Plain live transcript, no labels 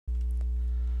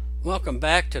Welcome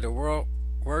back to the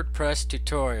WordPress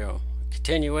tutorial.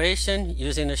 Continuation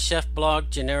using the Chef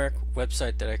Blog generic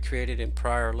website that I created in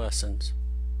prior lessons.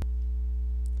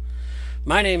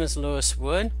 My name is Lewis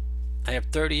Wood. I have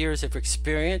 30 years of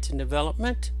experience in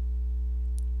development,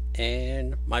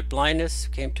 and my blindness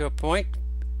came to a point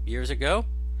years ago,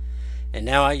 and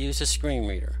now I use a screen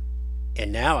reader,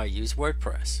 and now I use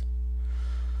WordPress,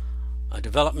 a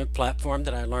development platform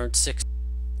that I learned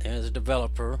as a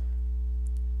developer,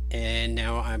 and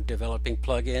now I'm developing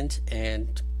plugins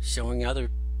and showing other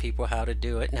people how to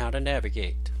do it and how to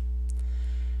navigate.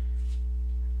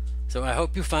 So I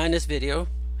hope you find this video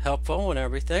helpful and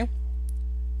everything.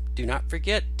 Do not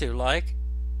forget to like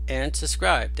and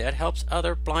subscribe. That helps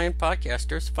other blind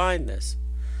podcasters find this,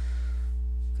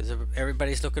 because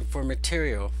everybody's looking for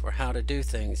material for how to do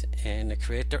things and to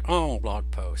create their own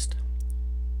blog post.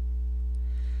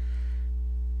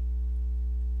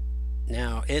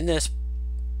 Now in this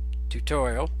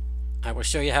tutorial, I will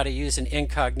show you how to use an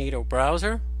incognito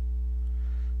browser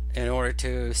in order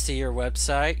to see your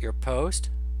website, your post,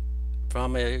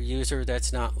 from a user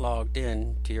that's not logged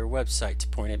in to your website's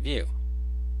point of view.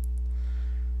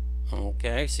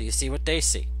 Okay, so you see what they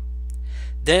see.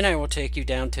 Then I will take you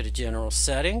down to the general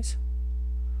settings,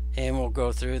 and we'll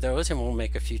go through those and we'll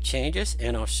make a few changes,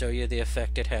 and I'll show you the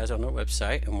effect it has on the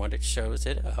website and what it shows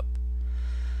it up.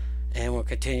 And we'll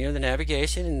continue the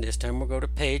navigation, and this time we'll go to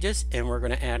pages, and we're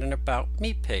going to add an About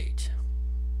Me page.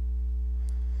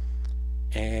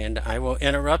 And I will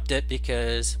interrupt it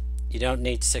because you don't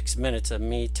need 6 minutes of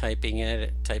me typing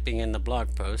in the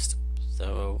blog post.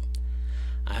 So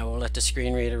I will let the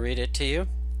screen reader read it to you,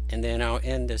 and then I'll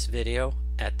end this video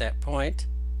at that point,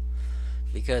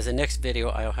 because the next video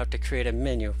I'll have to create a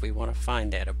menu if we want to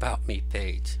find that About Me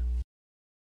page.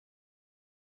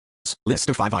 List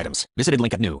of 5 items. Visited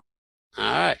link at new.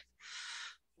 Alright,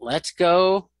 let's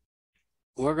go.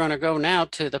 We're going to go now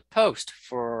to the post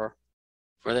for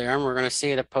there, and we're going to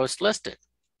see the post listed.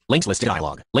 Links listed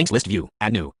dialog. Links list view.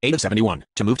 Add new. 8 of 71.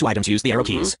 To move to items, use the arrow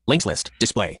keys. Links list.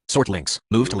 Display. Sort links.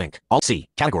 Move to link. Alt C.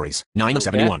 Categories. 9 of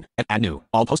 71. Add new.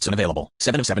 All posts unavailable.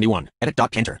 7 of 71. Edit.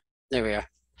 Enter. There we are.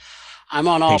 I'm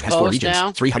on all Page has 4 posts regions.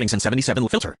 now. 3 headings and 77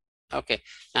 filter. Okay,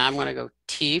 now I'm going to go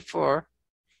T for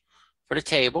the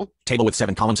table. Table with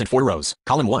 7 columns and 4 rows.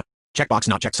 Column 1. Checkbox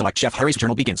not checked. Select Chef Harry's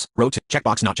journal begins. Row 2.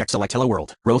 Checkbox not checked. Select Hello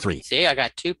World. Row 3. See, I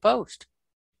got 2 posts.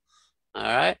 All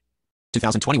right.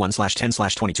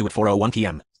 2021/10/22 at 4:01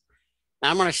 p.m. Now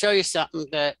I'm going to show you something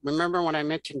that, remember when I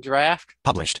mentioned draft?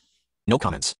 Published. No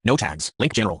comments. No tags.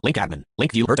 Link general. Link admin.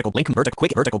 Link view vertical. Link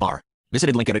quick vertical bar.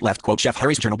 Visited link edit left quote Chef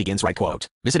Harry's journal begins right quote.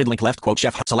 Visited link left quote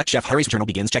Chef. Select Chef Harry's journal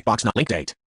begins checkbox not link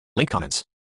date. Link comments.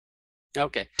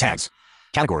 Okay. Tags.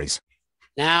 Categories.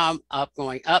 Now I'm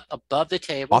going up above the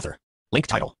table. Author. Link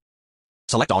title.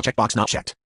 Select all checkbox not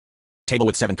checked. Table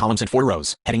with 7 columns and 4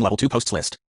 rows. Heading level 2 posts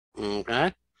list.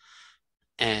 Okay.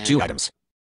 And 2 items.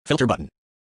 Filter button.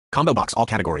 Combo box all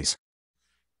categories.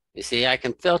 you see, I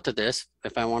can filter this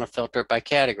if I want to filter it by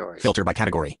categories. Filter by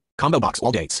category. Combo box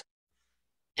all dates.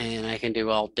 And I can do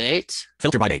all dates.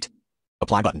 Filter by date.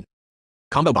 Apply button.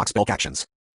 Combo box bulk actions.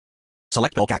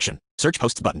 Select bulk action. Search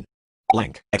posts button.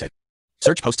 Blank. Edit.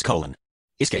 Search posts :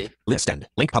 escape. See? List end.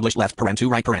 Link published left paren 2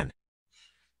 right paren.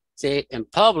 See,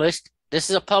 and published, this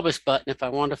is a publish button. If I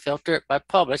want to filter it by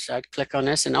published, I'd click on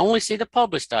this and only see the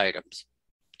published items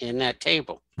in that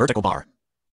table. Vertical bar.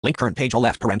 Link current page all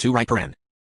left paren 2 right paren.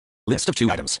 List of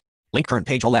 2 items. Link current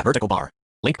page all left vertical bar.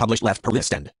 Link published left per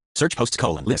list end. Search posts :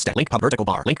 list end. Link pub vertical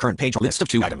bar. Link current page list of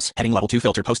 2 items. Heading level 2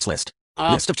 filter posts list.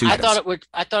 List of 2 I items.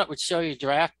 thought it would show you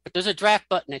draft, but there's a draft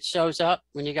button that shows up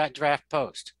when you got draft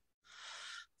post.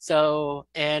 So,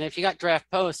 and if you got draft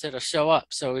post, it'll show up.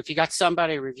 So if you got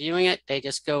somebody reviewing it, they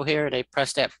just go here, they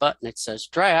press that button that says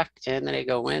draft, and then they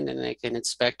go in and they can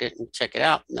inspect it and check it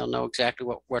out, and they'll know exactly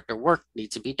what their work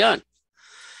needs to be done.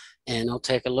 And they'll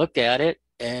take a look at it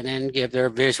and then give their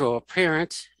visual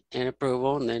appearance and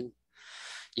approval, and then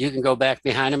you can go back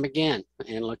behind them again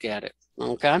and look at it.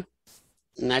 Okay.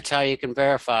 And that's how you can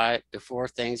verify it before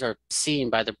things are seen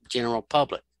by the general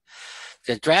public.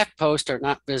 The draft posts are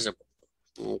not visible.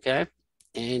 Okay.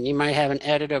 And you might have an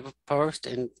edit of a post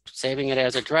and saving it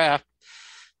as a draft,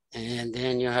 and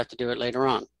then you'll have to do it later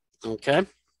on. Okay.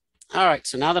 All right.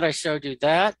 So now that I showed you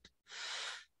that,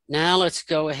 now let's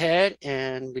go ahead,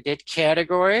 and we did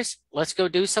categories. Let's go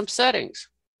do some settings.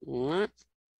 All right.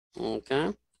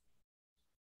 Okay.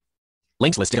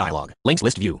 Links list dialog. Links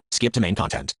list view. Skip to main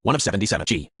content. 1 of 77.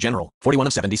 G. General. 41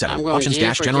 of 77. I'm going G for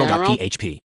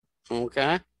Options-general.php.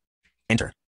 Okay.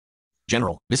 Enter.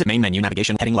 General. Visit main menu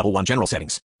navigation. Heading level 1 general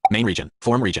settings. Main region.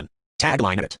 Form region.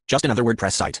 Tagline edit. Just another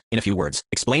WordPress site. In a few words,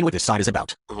 explain what this site is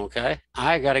about. Okay.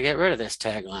 I got to get rid of this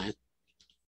tagline.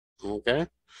 Okay.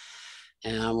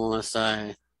 And I'm going to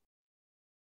say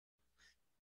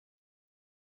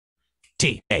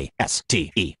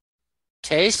TASTE.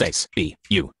 taste. Space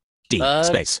BUD. Bud.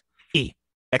 Space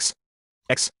EXXCX.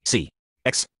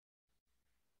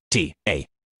 TASY.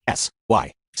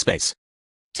 Space.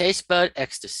 Taste bud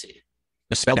ecstasy.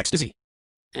 Misspelled ecstasy.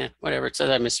 Whatever. It says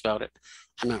I misspelled it.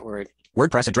 I'm not worried.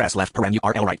 WordPress address left paren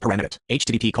URL right paren edit.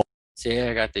 HTTP. See,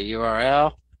 I got the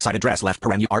URL. Site address left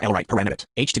paren URL right paren edit.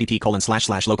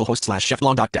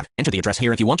 http://localhost/chefblog.dev. Enter the address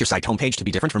here if you want your site homepage to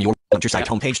be different from your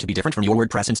homepage to be different from your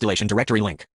WordPress installation directory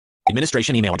link.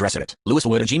 Administration email address edit.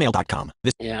 lewiswood@gmail.com.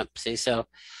 This Yeah. See, so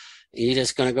you're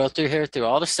just going to go through here through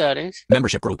all the settings.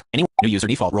 membership group. Any new user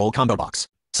default role combo box.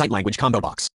 Site language combo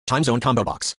box. Time zone combo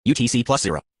box. UTC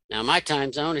 +0. Now my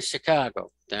time zone is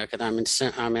Chicago because I'm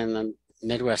in the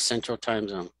Midwest Central time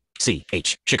zone.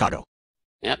 CH Chicago.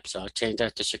 Yep. So I'll change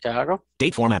that to Chicago.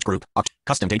 Date format group.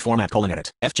 Custom date format :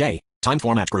 edit. FJ. Time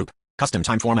format group. Custom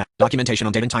time format. Documentation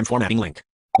on date and time formatting link.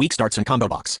 Week starts in combo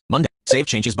box. Monday. Save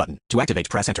changes button. To activate,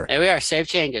 press enter. There we are. Save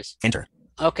changes. Enter.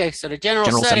 Okay. So the general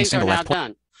settings are now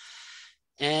done.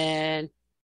 And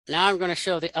now I'm going to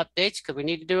show the updates because we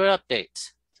need to do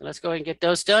updates. So let's go ahead and get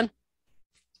those done.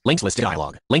 Links list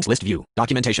dialog. Links list view.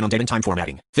 Documentation on date and time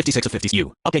formatting. 56 of 50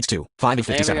 U. Updates 2. 5 of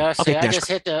 57. There we go. See, Update I just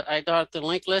hit I got the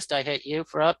link list. I hit U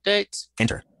for updates.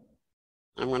 Enter.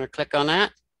 I'm going to click on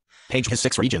that. Page has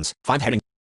 6 regions. 5 headings.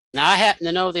 Now I happen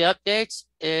to know the updates.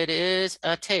 It is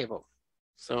a table.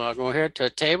 So I'll go here to a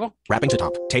table. Wrapping to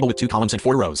top. Table with 2 columns and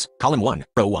 4 rows. Column 1.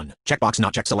 Row 1. Checkbox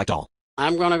not checked. Select all.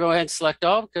 I'm going to go ahead and select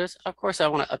all because, of course, I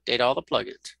want to update all the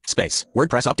plugins. Space.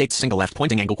 WordPress updates single left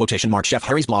pointing angle quotation mark Chef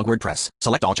Harry's blog WordPress.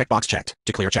 Select all checkbox checked.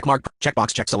 To clear checkmark.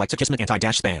 Checkbox check select Akismet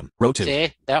anti-spam. Row 2.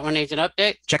 See, that one needs an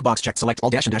update. Checkbox check select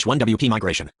all -1 WP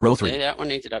migration. Row 3. See, that one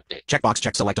needs an update. Checkbox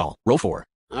check select all. Row 4.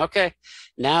 Okay.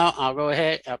 Now I'll go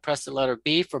ahead. I'll press the letter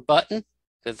B for button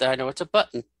because I know it's a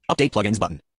button. Update plugins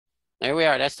button. There we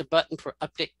are. That's the button for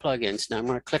update plugins. Now I'm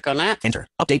going to click on that. Enter.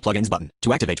 Update plugins button.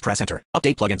 To activate, press enter.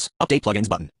 Update plugins. Update plugins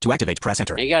button. To activate, press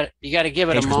enter. You got to give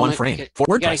it Page a has moment. 1 frame. For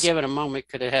You got to WordPress. give it a moment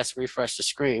because it has to refresh the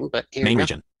screen. But here Main we go.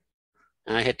 region.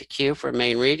 I hit the Q for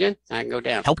main region. I can go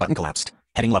down. Help button collapsed.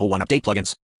 Heading level 1 update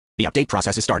plugins. The update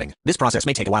process is starting. This process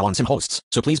may take a while on some hosts,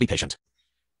 so please be patient.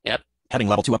 Yep. Heading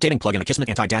level 2 updating plugin Akismet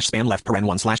anti-spam left paren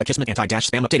 1 / Akismet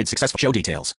anti-spam updated successful show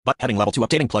details. But heading level 2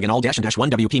 updating plugin all -1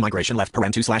 WP migration left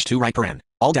paren 2 / 2 right paren.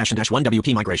 All -1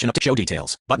 WP migration up to show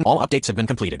details. Button all updates have been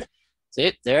completed.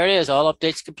 See, there it is. All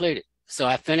updates completed. So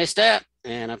I finished that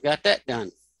and I've got that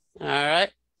done. All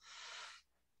right.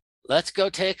 Let's go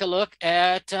take a look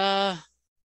at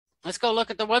let's go look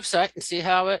at the website and see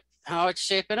how it's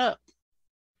shaping up.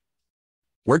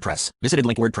 WordPress. Visited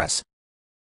link WordPress.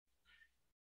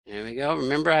 There we go.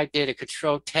 Remember, I did a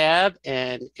control tab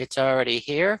and it's already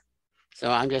here. So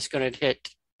I'm just going to hit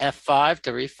F5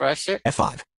 to refresh it.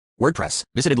 F5. WordPress.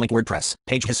 Visited link WordPress.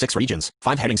 Page has 6 regions,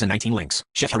 5 headings and 19 links.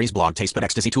 Chef Harry's blog taste but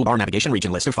ecstasy toolbar navigation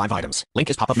region list of 5 items.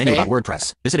 Link is pop-up menu about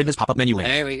WordPress. Visited is pop-up menu link.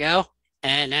 There we go.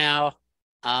 And now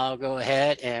I'll go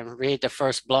ahead and read the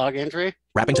first blog entry.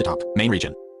 Wrapping to top. Main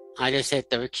region. I just hit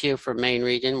the Q for main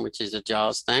region, which is a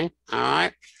JAWS thing. All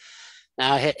right.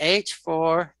 Now I hit H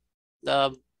for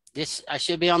this. I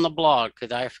should be on the blog because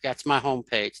that's my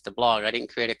homepage, the blog. I didn't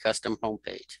create a custom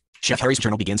homepage. Chef Harry's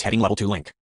journal begins heading level 2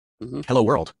 link. Hello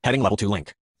world. Heading level 2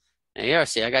 link. There you are.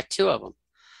 See, I got 2 of them.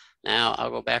 Now I'll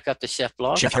go back up to Chef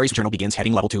blog. Chef Harry's journal begins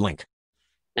heading level 2 link.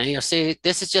 Now you'll see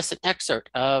this is just an excerpt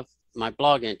of my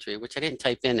blog entry, which I didn't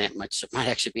type in that much. So it might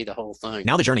actually be the whole thing.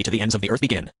 Now the journey to the ends of the earth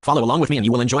begin. Follow along with me and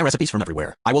you will enjoy recipes from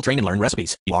everywhere. I will train and learn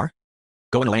recipes. You are?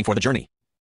 Go and along for the journey.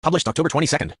 Published October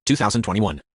 22nd,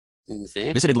 2021.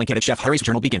 See? Visited link edit Chef Harry's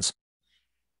journal begins.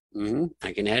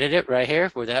 I can edit it right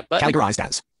here with that button. Categorized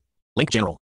as. Link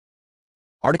general.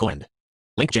 Article end.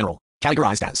 Link general.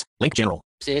 Categorized as. Link general.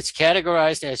 See, it's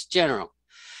categorized as general.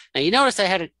 Now you notice I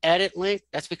had an edit link.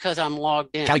 That's because I'm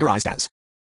logged in. Categorized as.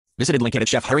 Visited link edit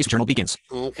Chef Harry's journal begins.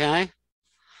 Okay.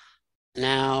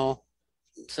 Now,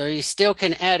 so you still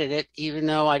can edit it even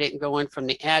though I didn't go in from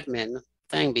the admin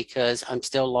thing because I'm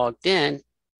still logged in.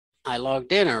 I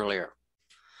logged in earlier.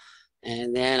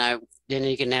 And then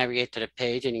you can navigate to the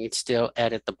page and you can still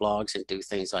edit the blogs and do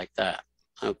things like that.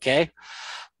 Okay.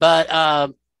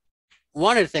 But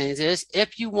one of the things is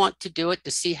if you want to do it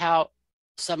to see how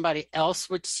somebody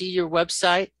else would see your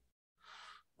website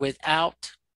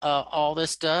without all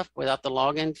this stuff, without the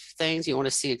login things, you want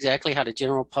to see exactly how the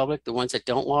general public, the ones that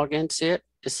don't log in, see it.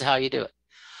 This is how you do it.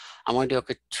 I'm going to do a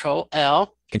Control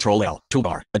L. Control L.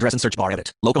 Toolbar. Address and search bar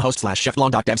edit. Localhost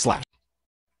 /chefblog.dev/.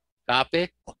 Copy.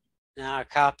 Now I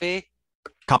copy.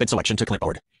 Copied selection to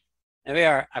clipboard. There we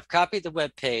are. I've copied the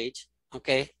web page.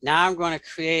 Okay. Now I'm going to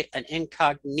create an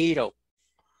incognito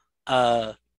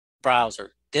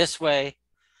browser. This way,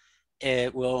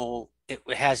 it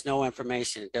has no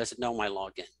information. It doesn't know my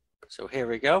login. So here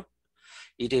we go.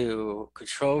 You do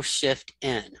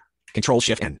Control-Shift-N.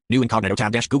 Control-Shift-N. New incognito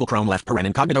tab dash Google Chrome left paren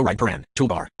incognito right paren.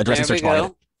 Toolbar. Address and search bar.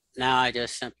 Edit. Now I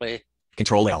just simply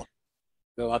Control-L.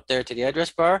 Go up there to the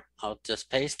address bar. I'll just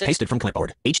paste it. Pasted from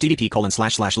clipboard.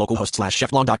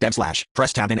 http://localhost/chefblog.dev/.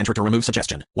 Press tab and enter to remove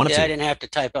suggestion. 1 of 2. I didn't have to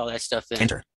type all that stuff in.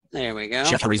 Enter. There we go.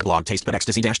 Chef Harry's blog taste but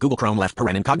ecstasy dash Google Chrome left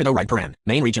paren incognito right paren.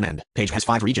 Main region end. Page has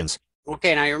 5 regions.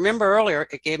 Okay, now you remember earlier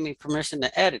it gave me permission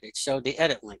to edit. It showed the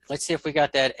edit link. Let's see if we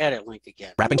got that edit link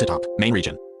again. Wrapping to top. Main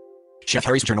region. Chef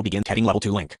Harry's journal begins. Heading level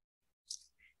 2 link.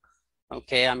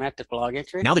 Okay, I'm at the blog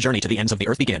entry. Now the journey to the ends of the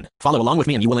earth begin. Follow along with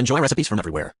me and you will enjoy recipes from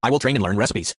everywhere. I will train and learn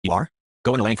recipes. You are?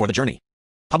 Go and link for the journey.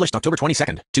 Published October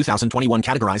 22nd, 2021.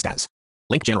 Categorized as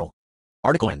link general.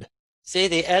 Article end. See,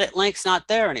 the edit link's not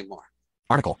there anymore.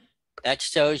 Article. That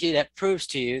shows you, that proves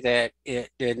to you that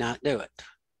it did not do it.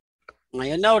 Now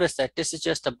you'll notice that this is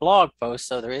just a blog post,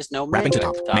 so there is no Wrapping to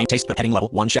top. Main taste but heading level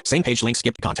 1 chef. Same page link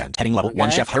skipped content. Heading level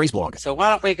 1 Chef Harry's blog. So why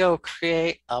don't we go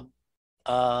create a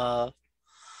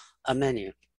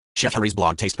menu. Chef Harry's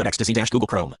blog taste but ecstasy dash Google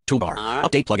Chrome. Toolbar. Right.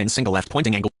 Update plugin single left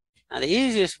pointing angle. Now the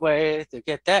easiest way to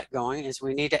get that going is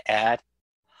we need to add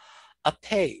a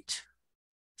page.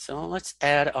 So let's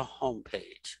add a home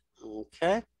page.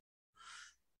 Okay.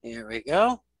 Here we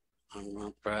go. I'm going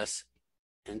to press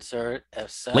insert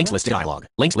F7. Links list dialog.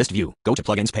 Links list view. Go to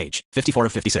plugins page. 54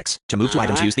 of 56. To move to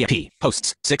items, use the P.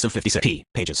 Posts. 6 of 56. P.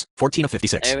 Pages. 14 of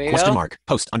 56. Question mark.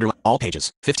 Post underline. All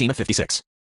pages. 15 of 56.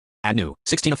 Add new.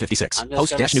 16 of 56.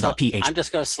 Post dash new.ph. I'm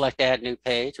just going to select add new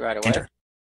page right away. Enter.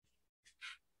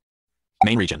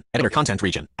 Main region. Editor content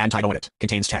region. Add title edit.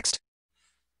 Contains text.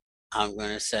 I'm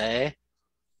going to say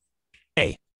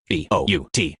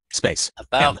A-B-O-U-T space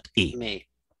about M-E. me.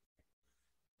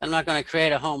 I'm not going to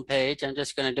create a home page. I'm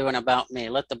just going to do an about me.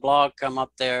 Let the blog come up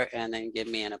there and then give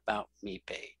me an about me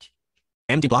page.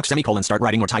 Empty block semicolon start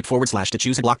writing or type / to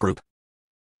choose a block group.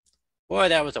 Boy,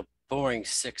 that was a boring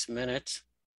 6 minutes.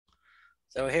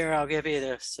 So here I'll give you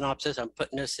the synopsis. I'm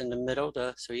putting this in the middle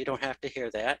so you don't have to hear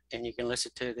that and you can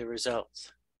listen to the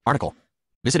results. Article.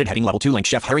 Visited heading level 2 link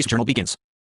Chef Harry's journal begins.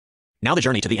 Now the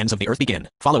journey to the ends of the earth begin.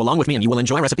 Follow along with me and you will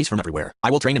enjoy recipes from everywhere.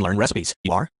 I will train and learn recipes.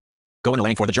 You are? Go and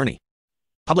link for the journey.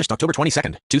 Published October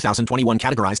 22nd, 2021.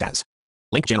 Categorized as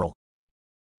link general.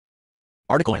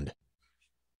 Article end.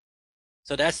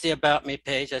 So that's the about me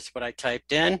page. That's what I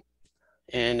typed in.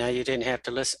 And now you didn't have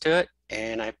to listen to it.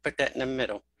 And I put that in the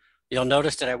middle. You'll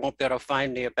notice that I won't be able to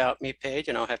find the about me page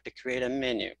and I'll have to create a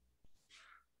menu.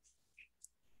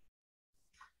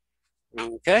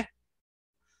 Okay.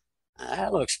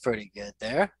 That looks pretty good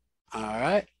there. All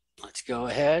right. Let's go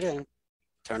ahead and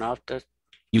turn off the...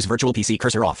 Use virtual PC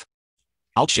cursor off.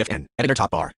 Alt-Shift-N. Editor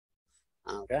top bar.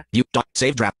 Okay. View.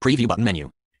 Save draft. Preview button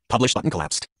menu. Publish button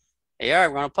collapsed. Here,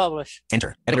 we're going to publish.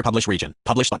 Enter. Editor publish region.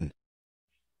 Publish button.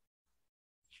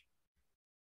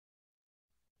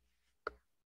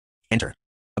 Enter.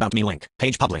 About me link.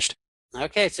 Page published.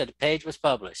 Okay, so the page was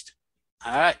published.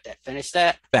 All right, that finished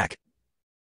that. Back.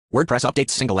 WordPress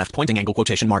updates single left pointing angle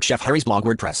quotation mark Chef Harry's blog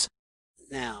WordPress.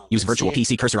 Now, use virtual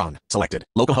PC cursor on. Selected.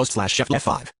 Localhost / Chef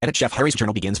F5. Edit Chef Harry's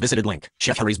journal begins. Visited link.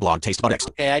 Chef Harry's blog taste but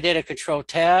ecstasy. Okay, I did a control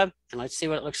tab and let's see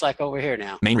what it looks like over here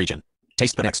now. Main region.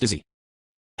 Taste but ecstasy.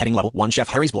 Heading level 1 Chef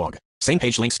Harry's blog. Same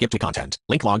page link skip to content.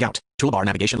 Link log out. Toolbar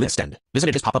navigation list end.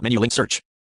 Visited as pop-up menu link search.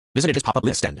 Visited as pop-up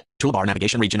list end. Toolbar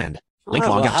navigation region end. Link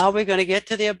log out. How are we going to get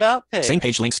to the about page? Same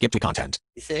page link skip to content.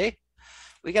 You see?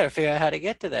 We got to figure out how to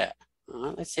get to that. All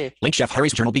right, let's see. Link Chef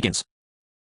Harry's journal begins.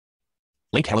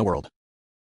 Link hello world.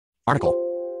 Article.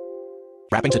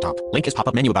 Wrapping to top. Link is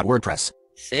pop-up menu about WordPress.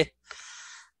 See?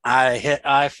 I hit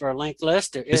I for link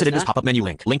list. There is Visited none. as pop-up menu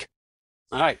link. Link.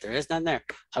 All right, there is none there.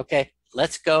 Okay,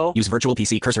 let's go. Use virtual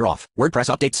PC cursor off.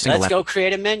 WordPress updates single Let's left. go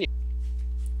create a menu.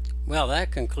 Well,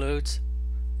 that concludes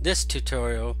this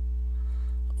tutorial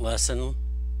lesson.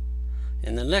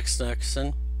 In the next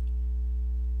lesson,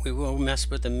 we will mess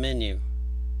with the menu.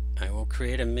 I will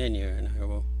create a menu and I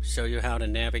will show you how to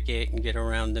navigate and get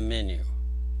around the menu.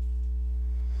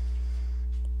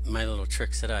 My little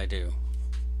tricks that I do.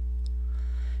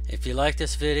 If you like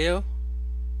this video,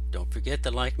 don't forget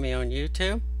to like me on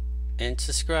YouTube and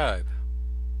subscribe.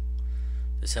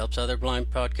 This helps other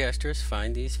blind podcasters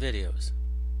find these videos.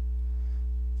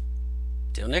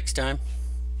 Till next time.